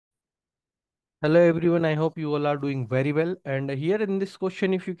Hello everyone, I hope you all are doing very well. And here in this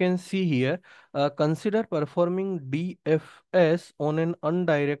question, if you can see here, consider performing DFS on an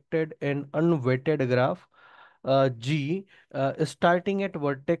undirected and unweighted graph G, starting at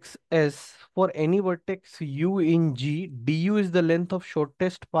vertex S. For any vertex U in G, du is the length of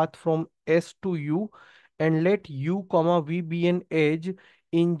shortest path from S to U, and let U comma V be an edge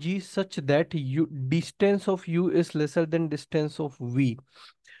in G such that distance of U is lesser than distance of V.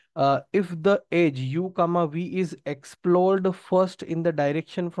 If the edge u comma v is explored first in the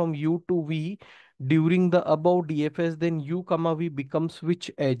direction from u to v during the above DFS, then u comma v becomes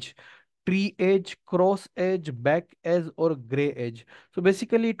which edge? Tree edge, cross edge, back edge, or gray edge. So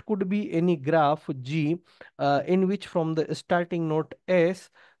basically, it could be any graph G in which from the starting node S,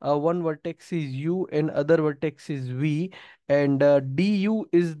 one vertex is U and other vertex is V, and du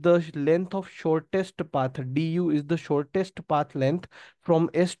is the length of shortest path. Du is the shortest path length from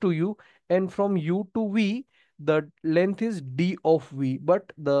S to U, and from U to V, the length is d of V.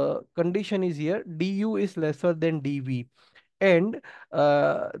 But the condition is here, du is lesser than dV, and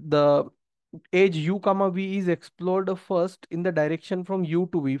the edge u comma v is explored first in the direction from u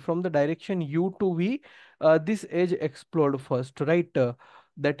to v. From the direction u to v, this edge explored first, right?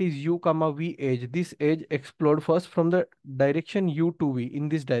 That is u comma v edge. This edge explored first from the direction u to v in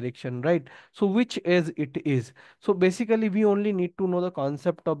this direction, right? So which edge it is? So basically, we only need to know the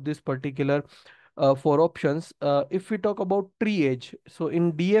concept of this particular four options. If we talk about tree edge, so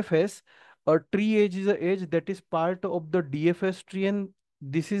in DFS, a tree edge is an edge that is part of the DFS tree, and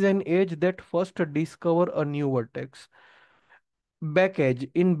this is an edge that first discover a new vertex. Back edge.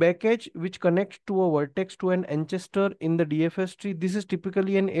 In back edge, which connects to a vertex to an ancestor in the DFS tree, this is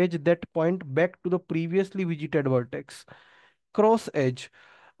typically an edge that point back to the previously visited vertex. Cross edge.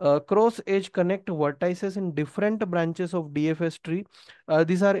 Cross edge connect vertices in different branches of DFS tree.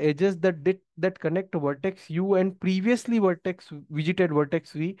 These are edges that connect vertex U and previously vertex visited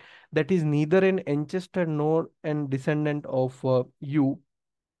vertex V, that is neither an ancestor nor an descendant of U.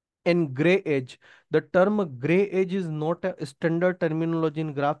 And gray edge. The term gray edge is not a standard terminology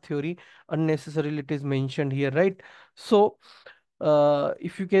in graph theory. Unnecessarily it is mentioned here, right? So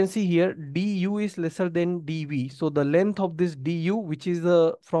if you can see here, du is lesser than dv. So the length of this du, which is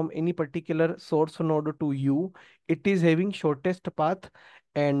from any particular source node to u, it is having shortest path,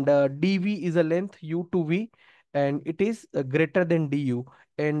 and dv is a length u to v, and it is greater than du.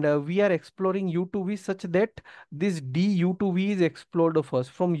 And we are exploring u to v such that this du to v is explored first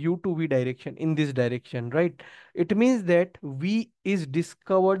from u to v direction in this direction, right? It means that v is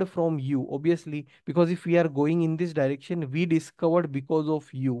discovered from u, obviously, because if we are going in this direction, v discovered because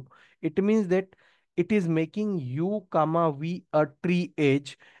of u. It means that it is making u comma v a tree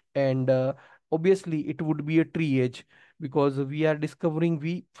edge, and obviously it would be a tree edge because we are discovering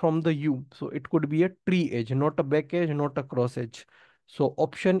v from the u. So it could be a tree edge, not a back edge, not a cross edge. So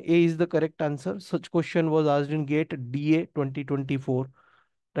option A is the correct answer. Such question was asked in GATE DA 2024,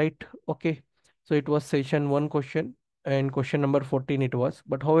 right? Okay. So it was session 1 question, and question number 14 it was.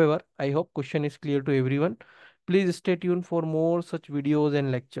 But however, I hope question is clear to everyone. Please stay tuned for more such videos and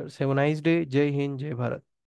lectures. Have a nice day. Jai Hind, Jai Bharat.